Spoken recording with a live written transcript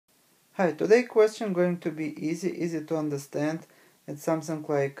Hi, today question going to be easy to understand. It's something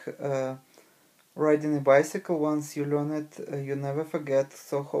like riding a bicycle. Once you learn it, you never forget.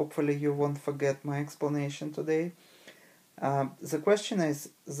 So hopefully you won't forget my explanation today. The question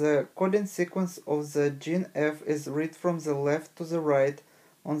is, the coding sequence of the gene F is read from the left to the right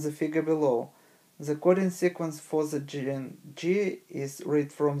on the figure below. The coding sequence for the gene G is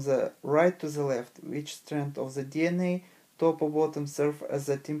read from the right to the left. Which strand of the DNA, top or bottom, serve as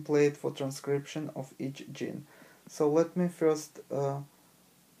a template for transcription of each gene? So let me first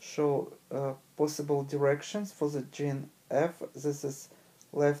show possible directions for the gene F. This is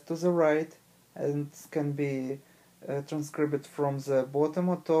left to the right and can be transcribed from the bottom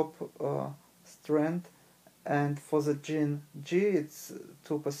or top strand. And for the gene G, it's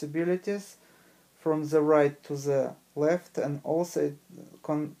two possibilities, from the right to the left, and also it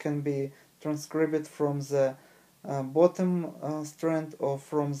can be transcribed from the bottom strand or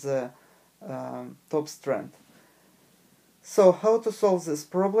from the top strand. So how to solve this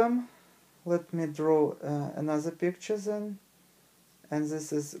problem? Let me draw another picture then, and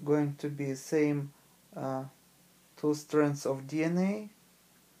this is going to be same two strands of DNA,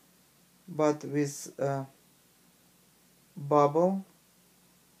 but with bubbles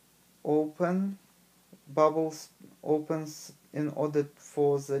opens in order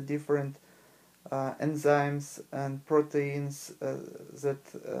for the different enzymes and proteins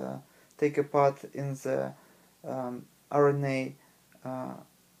that take a part in the RNA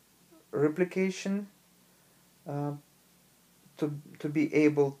replication to be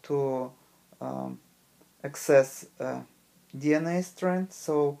able to access DNA strand.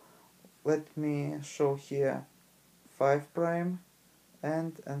 So let me show here 5'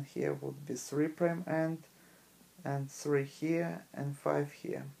 end, and here would be 3' end, and 3 here and 5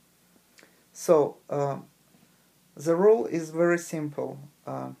 here. So the rule is very simple.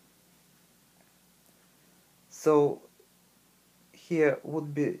 So here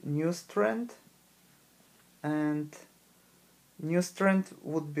would be new strand, and new strand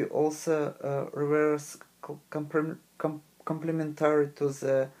would be also reverse complementary to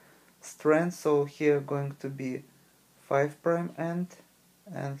the strand. So here going to be 5' end,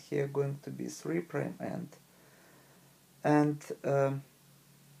 and here going to be 3' end. And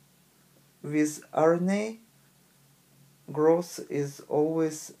with RNA, growth is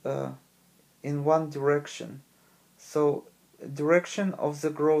always in one direction. So direction of the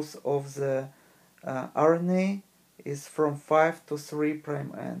growth of the RNA is from 5 to 3'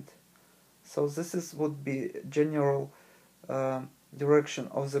 end. So this would be general direction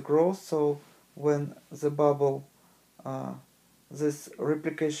of the growth. So when the bubble, this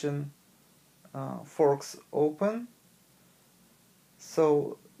replication forks open,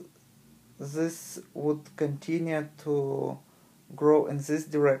 so this would continue to grow in this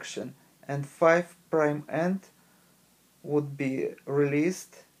direction, and 5' end would be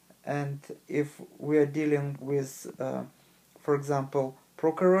released. And if we are dealing with, for example,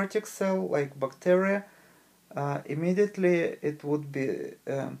 prokaryotic cell like bacteria, immediately it would be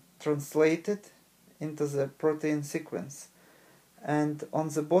translated into the protein sequence. And on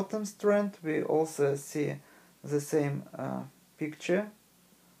the bottom strand we also see the same picture,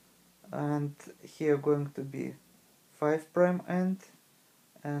 and here going to be 5' end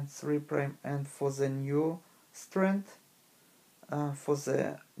and 3' end for the new strand, for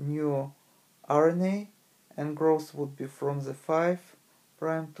the new RNA, and growth would be from the 5'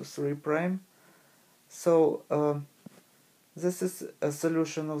 to 3'. So this is a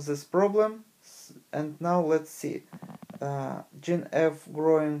solution of this problem. And now let's see. Gene F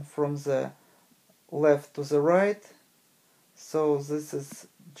growing from the left to the right. So this is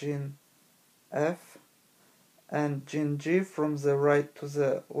gene F, and gene G from the right to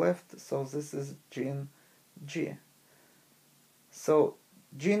the left. So this is gene G. So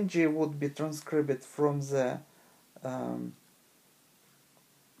gene G would be transcribed from the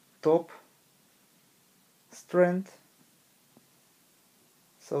top strand.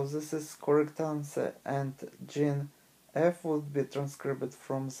 So this is correct answer, and gene F would be transcribed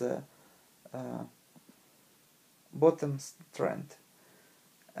from the bottom strand.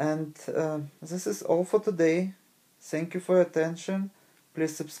 And this is all for today. Thank you for your attention.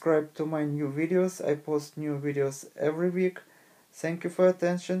 Please subscribe to my new videos. I post new videos every week. Thank you for your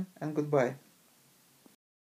attention, and goodbye.